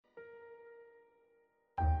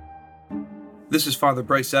This is Father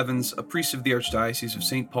Bryce Evans, a priest of the Archdiocese of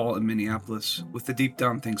St. Paul in Minneapolis, with the Deep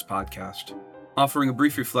Down Things podcast, offering a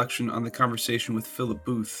brief reflection on the conversation with Philip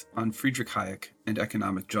Booth on Friedrich Hayek and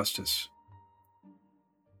economic justice.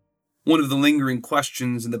 One of the lingering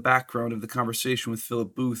questions in the background of the conversation with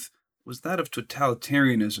Philip Booth was that of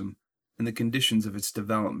totalitarianism and the conditions of its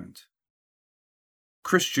development.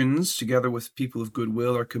 Christians, together with people of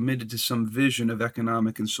goodwill, are committed to some vision of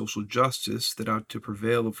economic and social justice that ought to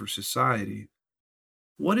prevail over society.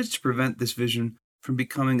 What is to prevent this vision from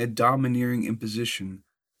becoming a domineering imposition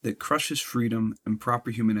that crushes freedom and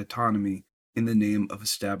proper human autonomy in the name of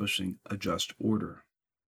establishing a just order?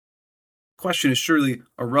 The question is surely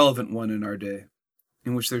a relevant one in our day,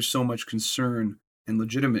 in which there's so much concern and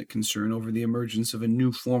legitimate concern over the emergence of a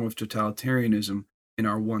new form of totalitarianism in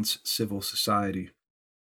our once civil society.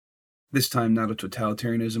 This time not a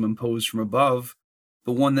totalitarianism imposed from above,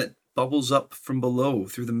 but one that bubbles up from below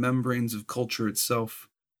through the membranes of culture itself,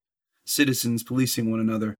 citizens policing one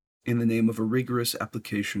another in the name of a rigorous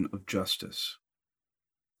application of justice.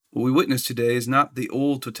 What we witness today is not the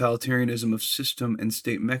old totalitarianism of system and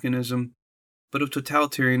state mechanism, but of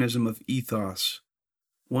totalitarianism of ethos,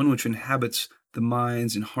 one which inhabits the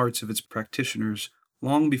minds and hearts of its practitioners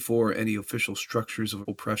long before any official structures of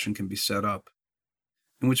oppression can be set up,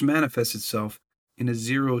 and which manifests itself in a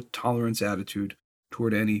zero-tolerance attitude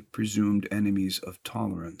toward any presumed enemies of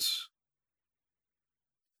tolerance.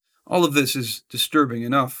 All of this is disturbing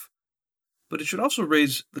enough, but it should also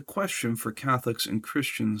raise the question for Catholics and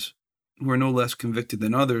Christians, who are no less convicted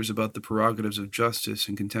than others about the prerogatives of justice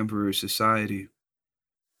in contemporary society.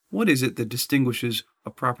 What is it that distinguishes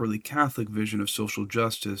a properly Catholic vision of social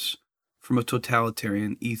justice from a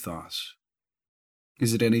totalitarian ethos?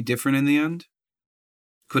 Is it any different in the end?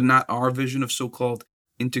 Could not our vision of so-called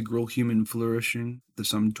integral human flourishing, the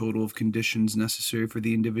sum total of conditions necessary for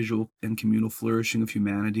the individual and communal flourishing of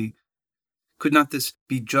humanity, could not this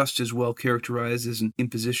be just as well characterized as an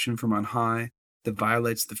imposition from on high that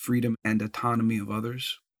violates the freedom and autonomy of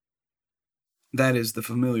others? That is the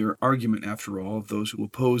familiar argument, after all, of those who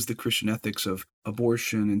oppose the Christian ethics of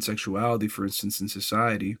abortion and sexuality, for instance, in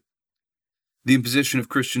society. The imposition of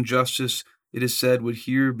Christian justice, it is said, would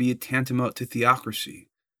here be tantamount to theocracy,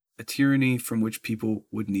 a tyranny from which people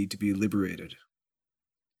would need to be liberated.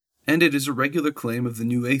 And it is a regular claim of the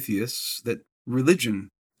new atheists that religion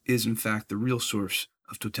is in fact the real source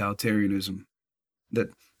of totalitarianism, that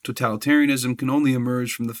totalitarianism can only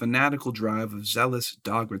emerge from the fanatical drive of zealous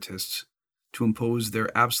dogmatists to impose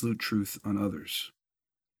their absolute truth on others.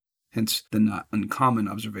 Hence the not uncommon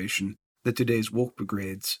observation that today's woke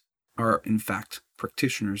brigades are in fact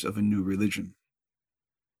practitioners of a new religion.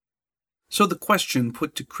 So the question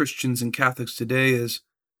put to Christians and Catholics today is,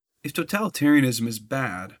 if totalitarianism is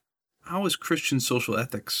bad, how is Christian social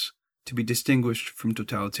ethics to be distinguished from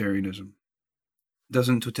totalitarianism?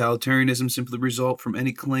 Doesn't totalitarianism simply result from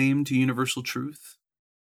any claim to universal truth?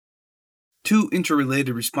 Two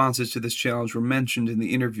interrelated responses to this challenge were mentioned in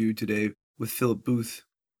the interview today with Philip Booth.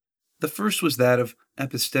 The first was that of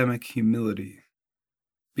epistemic humility.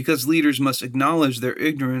 Because leaders must acknowledge their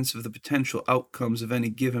ignorance of the potential outcomes of any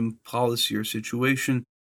given policy or situation,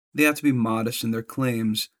 they have to be modest in their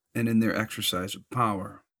claims and in their exercise of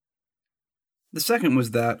power. The second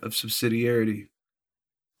was that of subsidiarity.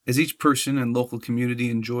 As each person and local community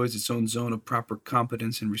enjoys its own zone of proper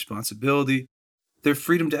competence and responsibility, their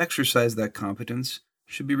freedom to exercise that competence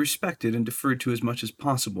should be respected and deferred to as much as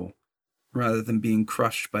possible, rather than being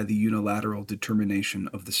crushed by the unilateral determination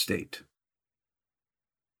of the state.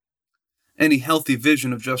 Any healthy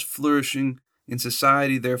vision of just flourishing in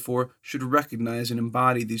society, therefore, should recognize and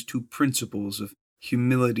embody these two principles of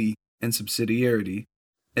humility and subsidiarity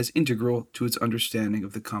as integral to its understanding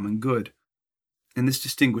of the common good. And this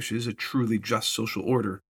distinguishes a truly just social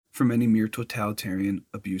order from any mere totalitarian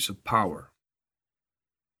abuse of power.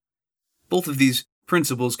 Both of these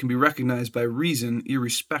principles can be recognized by reason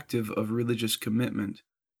irrespective of religious commitment.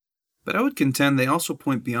 But I would contend they also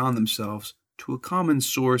point beyond themselves to a common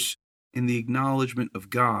source in the acknowledgement of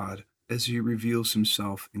God as he reveals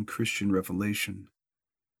himself in Christian revelation.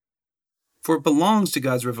 For it belongs to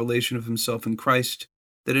God's revelation of himself in Christ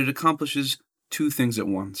that it accomplishes two things at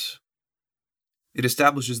once. It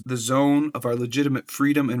establishes the zone of our legitimate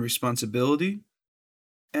freedom and responsibility,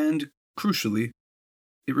 and, crucially,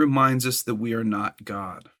 it reminds us that we are not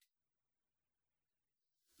God.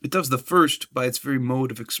 It does the first by its very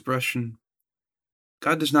mode of expression.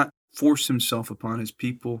 God does not force himself upon his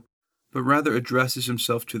people, but rather addresses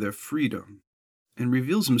himself to their freedom, and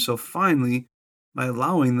reveals himself finally by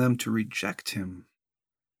allowing them to reject him.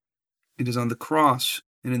 It is on the cross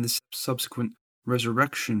and in the subsequent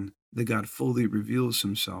resurrection that God fully reveals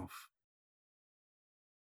himself.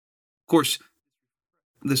 Of course,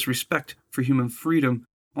 this respect for human freedom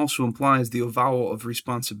also implies the avowal of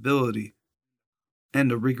responsibility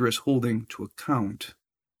and a rigorous holding to account.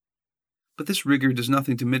 But this rigor does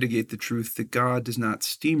nothing to mitigate the truth that God does not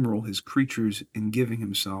steamroll his creatures in giving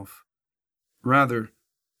himself. Rather,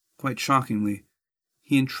 quite shockingly,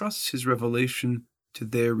 he entrusts his revelation to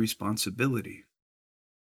their responsibility.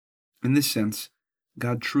 In this sense,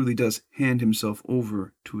 God truly does hand himself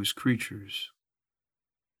over to his creatures.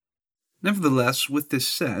 Nevertheless, with this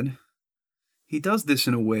said, he does this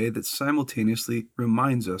in a way that simultaneously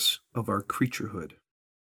reminds us of our creaturehood.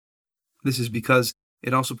 This is because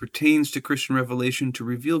it also pertains to Christian revelation to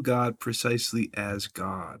reveal God precisely as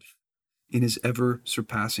God, in his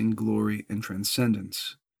ever-surpassing glory and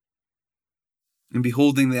transcendence. In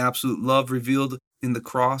beholding the absolute love revealed in the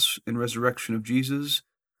cross and resurrection of Jesus,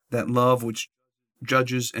 that love which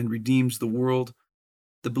judges and redeems the world,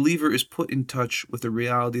 the believer is put in touch with a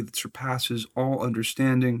reality that surpasses all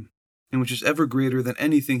understanding and which is ever greater than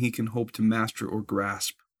anything he can hope to master or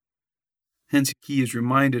grasp. Hence, he is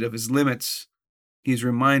reminded of his limits. He is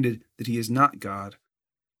reminded that he is not God,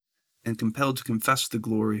 and compelled to confess the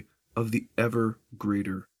glory of the ever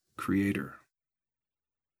greater Creator.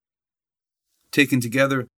 Taken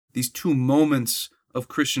together, these two moments of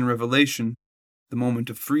Christian revelation, the moment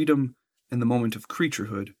of freedom and the moment of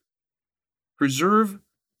creaturehood, preserve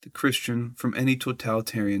the Christian from any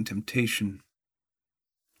totalitarian temptation.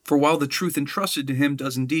 For while the truth entrusted to him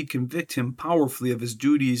does indeed convict him powerfully of his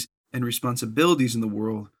duties and responsibilities in the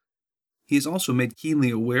world, he is also made keenly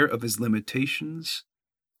aware of his limitations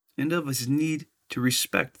and of his need to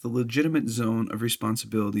respect the legitimate zone of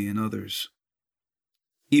responsibility in others,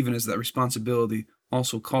 even as that responsibility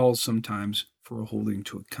also calls sometimes for a holding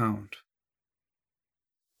to account.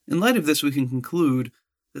 In light of this, we can conclude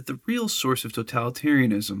that the real source of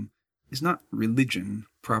totalitarianism is not religion,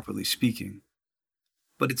 properly speaking,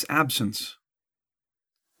 but its absence.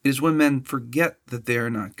 It is when men forget that they are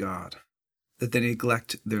not God, that they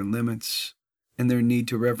neglect their limits and their need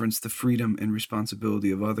to reverence the freedom and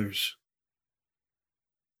responsibility of others.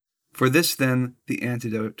 For this, then, the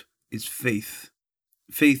antidote is faith.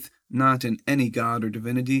 Faith not in any God or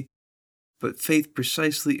divinity, but faith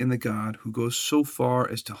precisely in the God who goes so far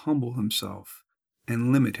as to humble himself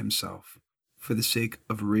and limit himself for the sake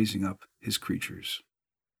of raising up his creatures.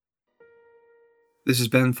 This has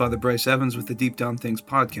been Father Bryce Evans with the Deep Down Things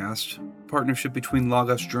podcast, partnership between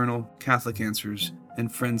Logos Journal, Catholic Answers,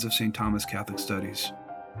 and Friends of St. Thomas Catholic Studies.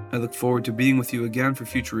 I look forward to being with you again for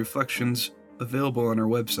future reflections, available on our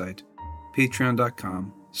website,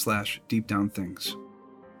 patreon.com/deepdownthings.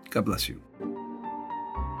 God bless you.